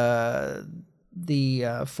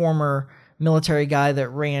 the former military guy that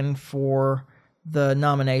ran for the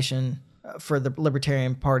nomination for the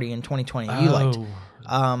Libertarian Party in 2020? You liked.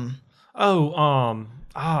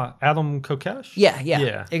 Adam Kokesh?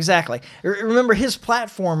 Yeah, exactly. Remember, his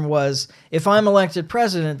platform was, if I'm elected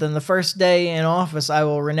president, then the first day in office, I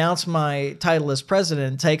will renounce my title as president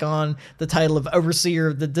and take on the title of overseer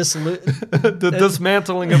of the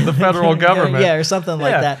dismantling of the federal government. Yeah, or something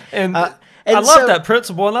like that. And I love that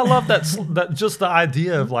principle, and I love that just the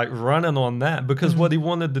idea of like running on that, because what he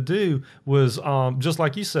wanted to do was just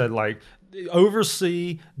like you said, like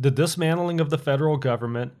oversee the dismantling of the federal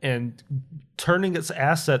government and turning its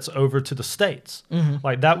assets over to the states.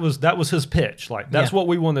 Like that was his pitch. Like that's what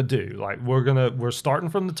we want to do. Like we're starting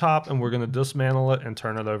from the top and we're gonna dismantle it and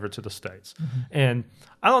turn it over to the states. And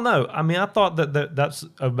I don't know. I mean, I thought that's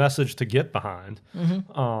a message to get behind.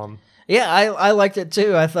 Yeah, I liked it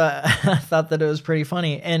too. I thought that it was pretty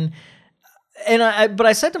funny. But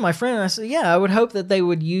I said to my friend, I said, yeah, I would hope that they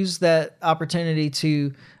would use that opportunity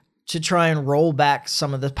to try and roll back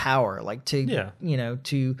some of the power, like to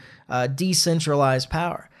decentralize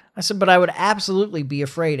power. I said, but I would absolutely be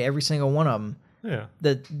afraid every single one of them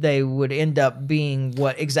that they would end up being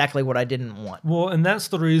exactly what I didn't want. Well, and that's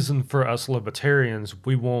the reason for us libertarians,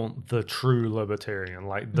 we want the true libertarian,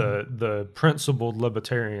 like the principled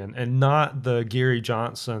libertarian, and not the Gary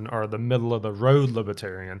Johnson or the middle of the road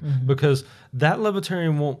libertarian, because that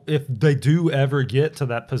libertarian won't, if they do ever get to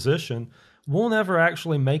that position, won't ever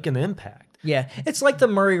actually make an impact. Yeah. It's like the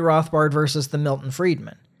Murray Rothbard versus the Milton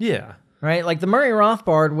Friedman. Yeah. Right? Like the Murray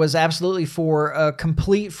Rothbard was absolutely for a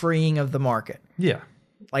complete freeing of the market. Yeah.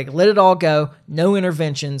 Like let it all go, no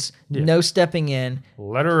interventions, no stepping in.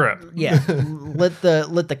 Let her rip. Yeah. let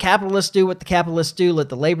the capitalists do what the capitalists do, let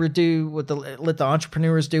the labor do let the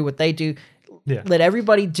entrepreneurs do what they do. Yeah. Let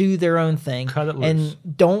everybody do their own thing. Cut it loose.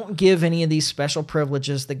 And don't give any of these special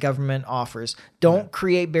privileges the government offers. Don't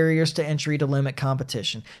create barriers to entry to limit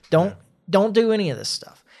competition. Don't do any of this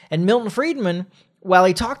stuff. And Milton Friedman, while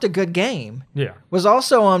he talked a good game, was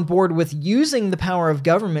also on board with using the power of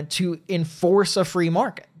government to enforce a free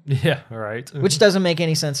market. Yeah, right. Which doesn't make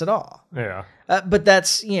any sense at all. Yeah. But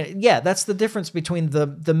that's, that's the difference between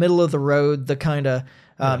the middle of the road, the kind of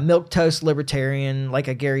milquetoast libertarian like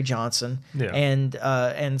a Gary Johnson,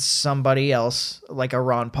 and somebody else like a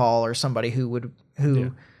Ron Paul or somebody who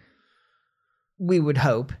we would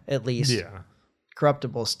hope at least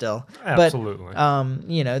corruptible still, absolutely,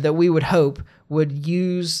 but that we would hope would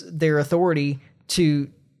use their authority to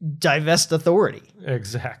divest authority.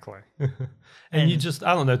 Exactly. And you just,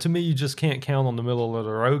 I don't know, to me, you just can't count on the middle of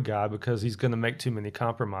the road guy because he's going to make too many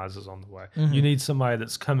compromises on the way. Mm-hmm. You need somebody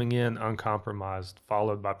that's coming in uncompromised,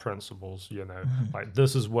 followed by principles, like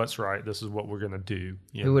this is what's right, this is what we're going to do.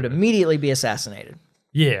 Who would immediately be assassinated.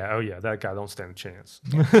 Yeah, oh yeah, that guy don't stand a chance.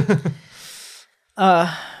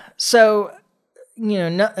 So,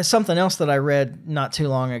 something else that I read not too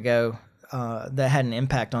long ago that had an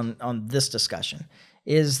impact on this discussion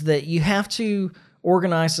is that you have to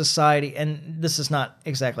organize society, and this is not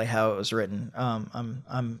exactly how it was written.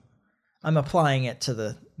 I'm applying it to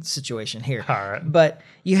the situation here. All right. But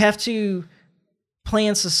you have to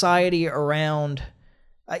plan society around.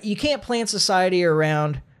 You can't plan society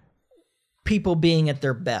around people being at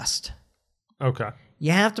their best. Okay.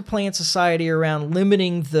 You have to plan society around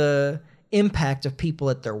limiting the impact of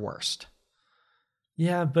people at their worst.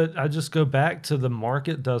 Yeah, but I just go back to the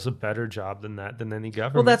market does a better job than any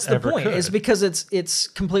government. Well, that's the point. Could. Is because it's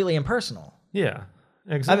completely impersonal. Yeah,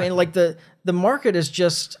 exactly. I mean, like the market is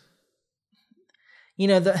just,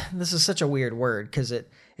 this is such a weird word because it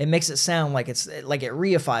makes it sound like it's like it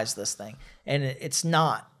reifies this thing, and it's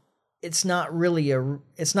not. It's not really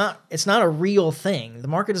it's not a real thing. The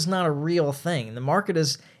market is not a real thing. The market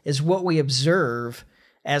is what we observe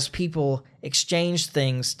as people exchange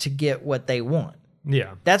things to get what they want.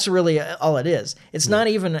 Yeah. That's really all it is. It's not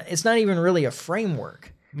even really a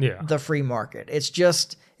framework. Yeah. The free market. It's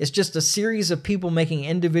just a series of people making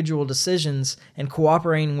individual decisions and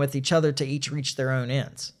cooperating with each other to each reach their own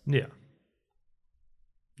ends. Yeah.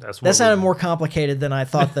 That sounded more complicated than I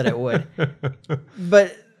thought that it would.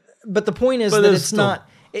 But the point is that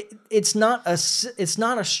it's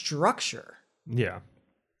not a structure. Yeah.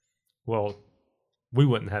 Well, we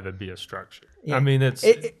wouldn't have it be a structure. Yeah. I mean,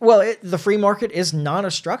 the free market is not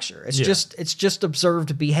a structure. It's just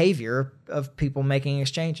observed behavior of people making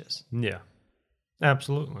exchanges. Yeah,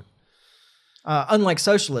 absolutely. Unlike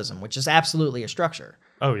socialism, which is absolutely a structure.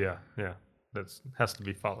 Oh yeah, that has to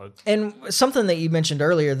be followed. And something that you mentioned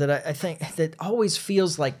earlier that I think that always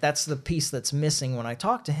feels like that's the piece that's missing when I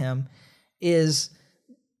talk to him is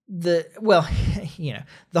the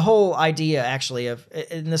whole idea actually of,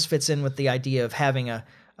 and this fits in with the idea of having a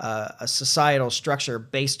societal structure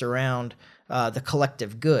based around the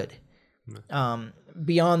collective good,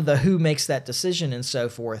 beyond the who makes that decision and so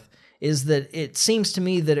forth, is that it seems to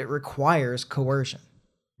me that it requires coercion.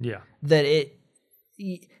 Yeah. That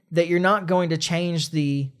you're not going to change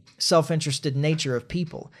the self-interested nature of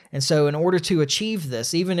people. And so in order to achieve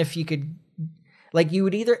this, even if you could, like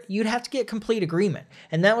you'd have to get complete agreement.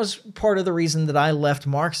 And that was part of the reason that I left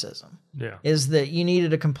Marxism. Yeah. Is that you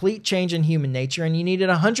needed a complete change in human nature and you needed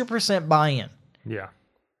 100% buy-in. Yeah.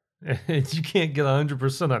 You can't get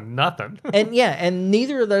 100% of nothing. and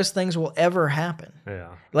neither of those things will ever happen. Yeah.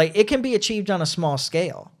 Like it can be achieved on a small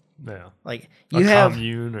scale. Yeah. Like you have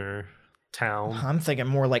commune or town. I'm thinking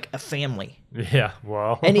more like a family. Yeah,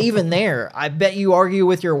 well. And even there, I bet you argue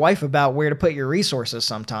with your wife about where to put your resources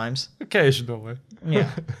sometimes. Occasionally.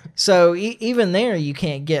 Yeah. So even there, you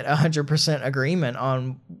can't get 100% agreement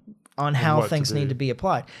on how things need to be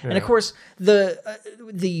applied. Yeah. And of course, the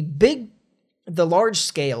large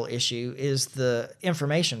scale issue is the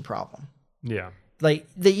information problem. Yeah. Like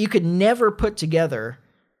that you could never put together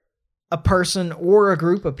a person or a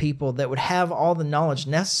group of people that would have all the knowledge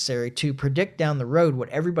necessary to predict down the road what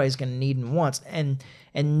everybody's going to need and wants and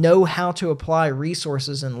know how to apply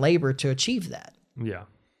resources and labor to achieve that. Yeah.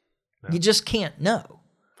 You just can't know.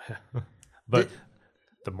 But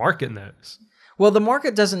the market knows. Well, the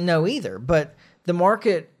market doesn't know either, but the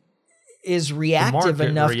market is reactive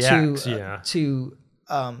enough to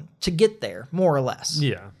get there, more or less.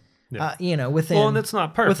 Yeah. Within, and it's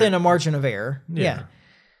not perfect. Within a margin of error. Yeah.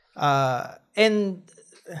 And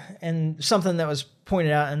something that was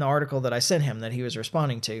pointed out in the article that I sent him that he was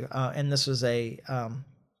responding to, and this was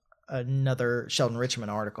another Sheldon Richman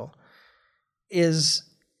article, is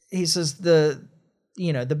he says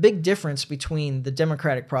the big difference between the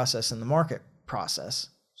democratic process and the market process,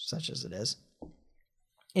 such as it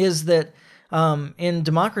is that in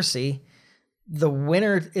democracy,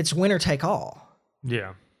 it's winner take all.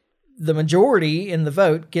 Yeah. The majority in the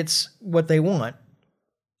vote gets what they want,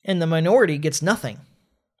 and the minority gets nothing.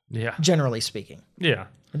 Yeah. Generally speaking. Yeah.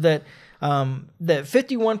 That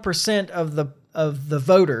 51% of the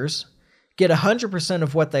voters get 100%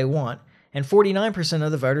 of what they want, and 49%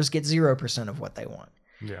 of the voters get 0% of what they want.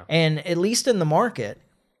 Yeah. And at least in the market,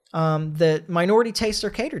 the minority tastes are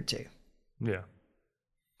catered to. Yeah.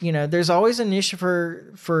 There's always an issue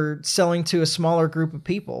for selling to a smaller group of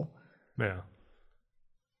people. Yeah.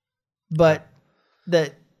 But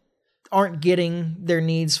that aren't getting their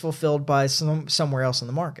needs fulfilled by somewhere else in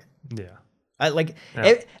the market. Yeah.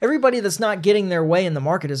 Everybody that's not getting their way in the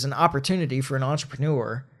market is an opportunity for an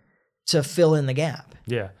entrepreneur to fill in the gap.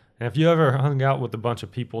 Yeah. And if you ever hung out with a bunch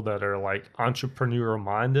of people that are like entrepreneurial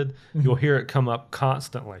minded, you'll hear it come up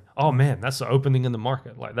constantly. Oh man, that's the opening in the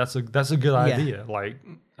market. Like that's a good idea. Like,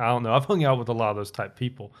 I don't know. I've hung out with a lot of those type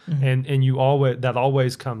people, and that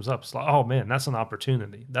always comes up. It's like, oh man, that's an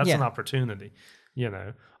opportunity. That's an opportunity.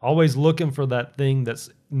 Always looking for that thing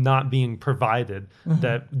that's not being provided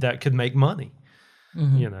that could make money.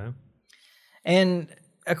 And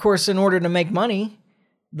of course, in order to make money,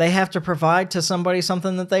 they have to provide to somebody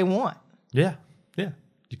something that they want. Yeah, yeah.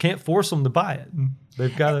 You can't force them to buy it.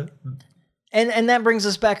 They've got to. And that brings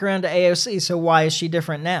us back around to AOC. So why is she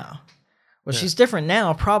different now? Well, she's different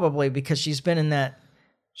now probably because she's been in that.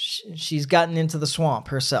 She's gotten into the swamp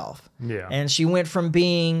herself. Yeah. And she went from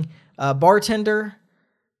being a bartender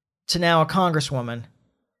to now a congresswoman.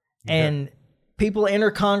 And people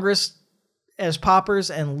enter Congress as paupers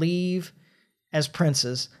and leave as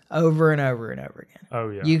princes over and over and over again. Oh,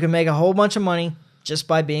 yeah. You can make a whole bunch of money just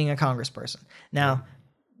by being a congressperson. Now,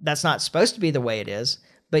 that's not supposed to be the way it is,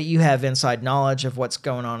 but you have inside knowledge of what's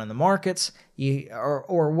going on in the markets,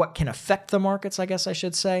 or what can affect the markets, I guess I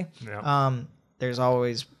should say. Yeah. There's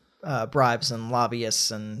always bribes and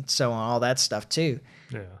lobbyists and so on, all that stuff too.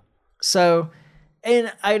 Yeah. So,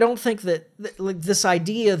 and I don't think that this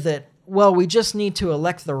idea that, well, we just need to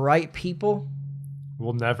elect the right people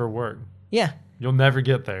will never work. Yeah. You'll never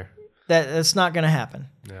get there. That's not going to happen.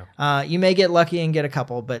 Yeah. You may get lucky and get a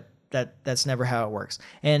couple, but that's never how it works.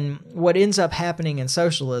 And what ends up happening in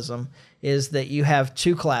socialism is that you have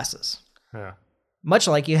two classes. Yeah. Much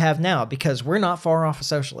like you have now, because we're not far off of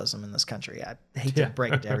socialism in this country. I hate to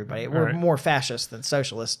break it to everybody. We're more fascist than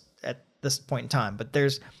socialist at this point in time, but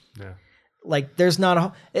there's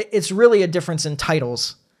not it's really a difference in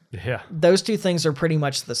titles. Yeah. Those two things are pretty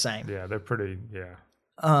much the same. Yeah, they're pretty,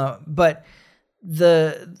 but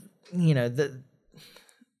the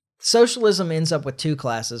socialism ends up with two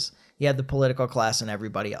classes. You have the political class and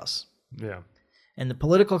everybody else. Yeah. And the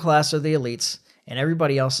political class are the elites, and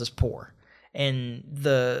everybody else is poor. And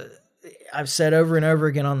I've said over and over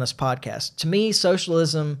again on this podcast, to me,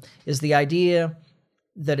 socialism is the idea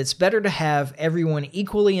that it's better to have everyone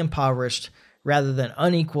equally impoverished rather than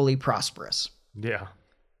unequally prosperous. Yeah.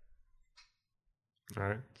 All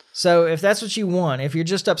right. So if that's what you want, if you're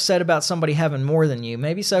just upset about somebody having more than you,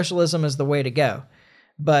 maybe socialism is the way to go.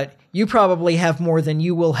 But you probably have more than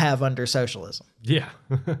you will have under socialism. Yeah,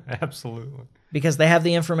 absolutely. Because they have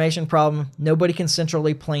the information problem. Nobody can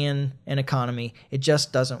centrally plan an economy. It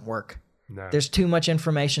just doesn't work. No. There's too much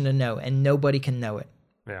information to know, and nobody can know it.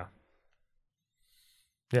 Yeah.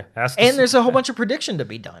 Yeah. And there's a whole bunch of prediction to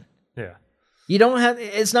be done. Yeah. You don't have,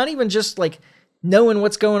 it's not even just like knowing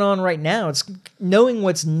what's going on right now. It's knowing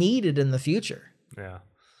what's needed in the future. Yeah.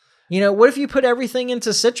 What if you put everything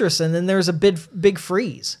into citrus and then there's a big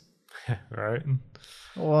freeze? Right.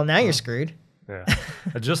 Well, now you're screwed. Yeah.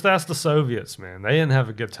 I just asked the Soviets, man. They didn't have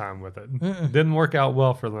a good time with it. Didn't work out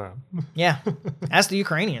well for them. Yeah. Ask the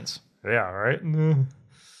Ukrainians. Yeah, right?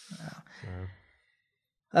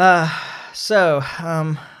 So,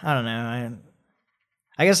 I don't know.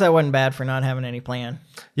 I guess that wasn't bad for not having any plan.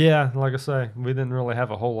 Yeah, like I say, we didn't really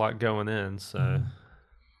have a whole lot going in, so...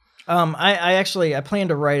 I plan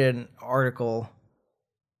to write an article,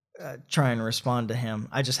 try and respond to him.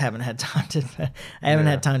 I just haven't had time to. I haven't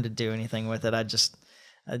had time to do anything with it. I just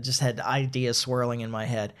had ideas swirling in my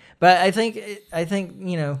head. But I think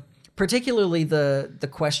particularly the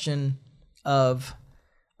question of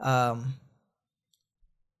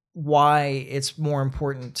why it's more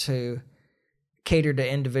important to cater to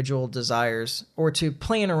individual desires or to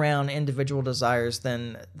plan around individual desires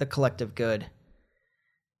than the collective good.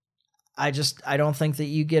 I don't think that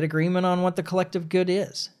you get agreement on what the collective good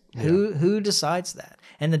is. Yeah. Who decides that?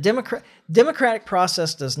 And the democratic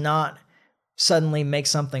process does not suddenly make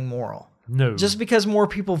something moral. No. Just because more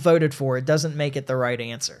people voted for it doesn't make it the right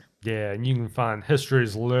answer. Yeah, and you can find history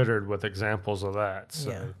is littered with examples of that. So.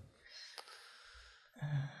 Yeah.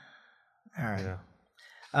 All right. Yeah.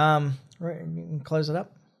 You can close it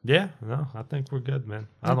up. Yeah, no, I think we're good, man.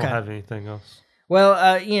 I don't have anything else.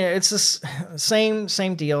 Well, it's the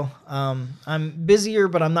same deal. I'm busier,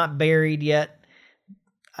 but I'm not buried yet.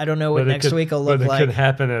 I don't know what next week will look like. But it could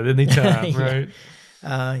happen at any time, right?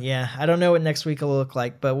 Yeah, I don't know what next week will look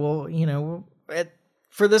like, but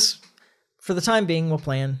for the time being, we'll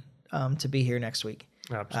plan to be here next week.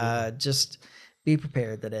 Absolutely. Just be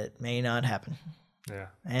prepared that it may not happen. Yeah.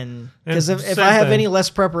 And because if I have any less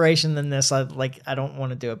preparation than this, I don't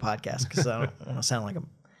want to do a podcast because I don't want to sound like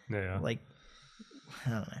I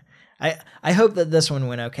don't know. I hope that this one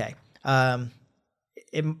went okay.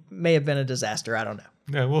 It may have been a disaster. I don't know.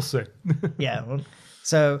 Yeah, we'll see. Yeah. Well,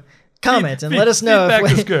 so comment and let us know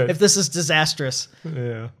if this is disastrous.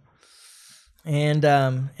 Yeah.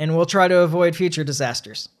 And we'll try to avoid future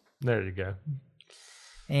disasters. There you go.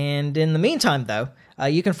 And in the meantime, though,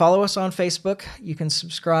 you can follow us on Facebook. You can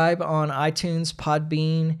subscribe on iTunes,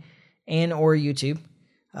 Podbean, and or YouTube.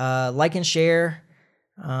 Like and share.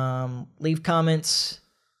 Leave comments.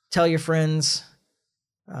 Tell your friends.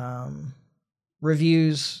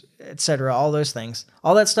 Reviews, etc. All those things.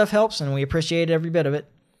 All that stuff helps, and we appreciate every bit of it.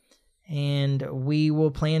 And we will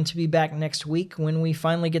plan to be back next week when we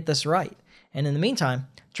finally get this right. And in the meantime,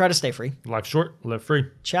 try to stay free. Life short, live free.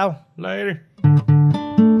 Ciao. Later.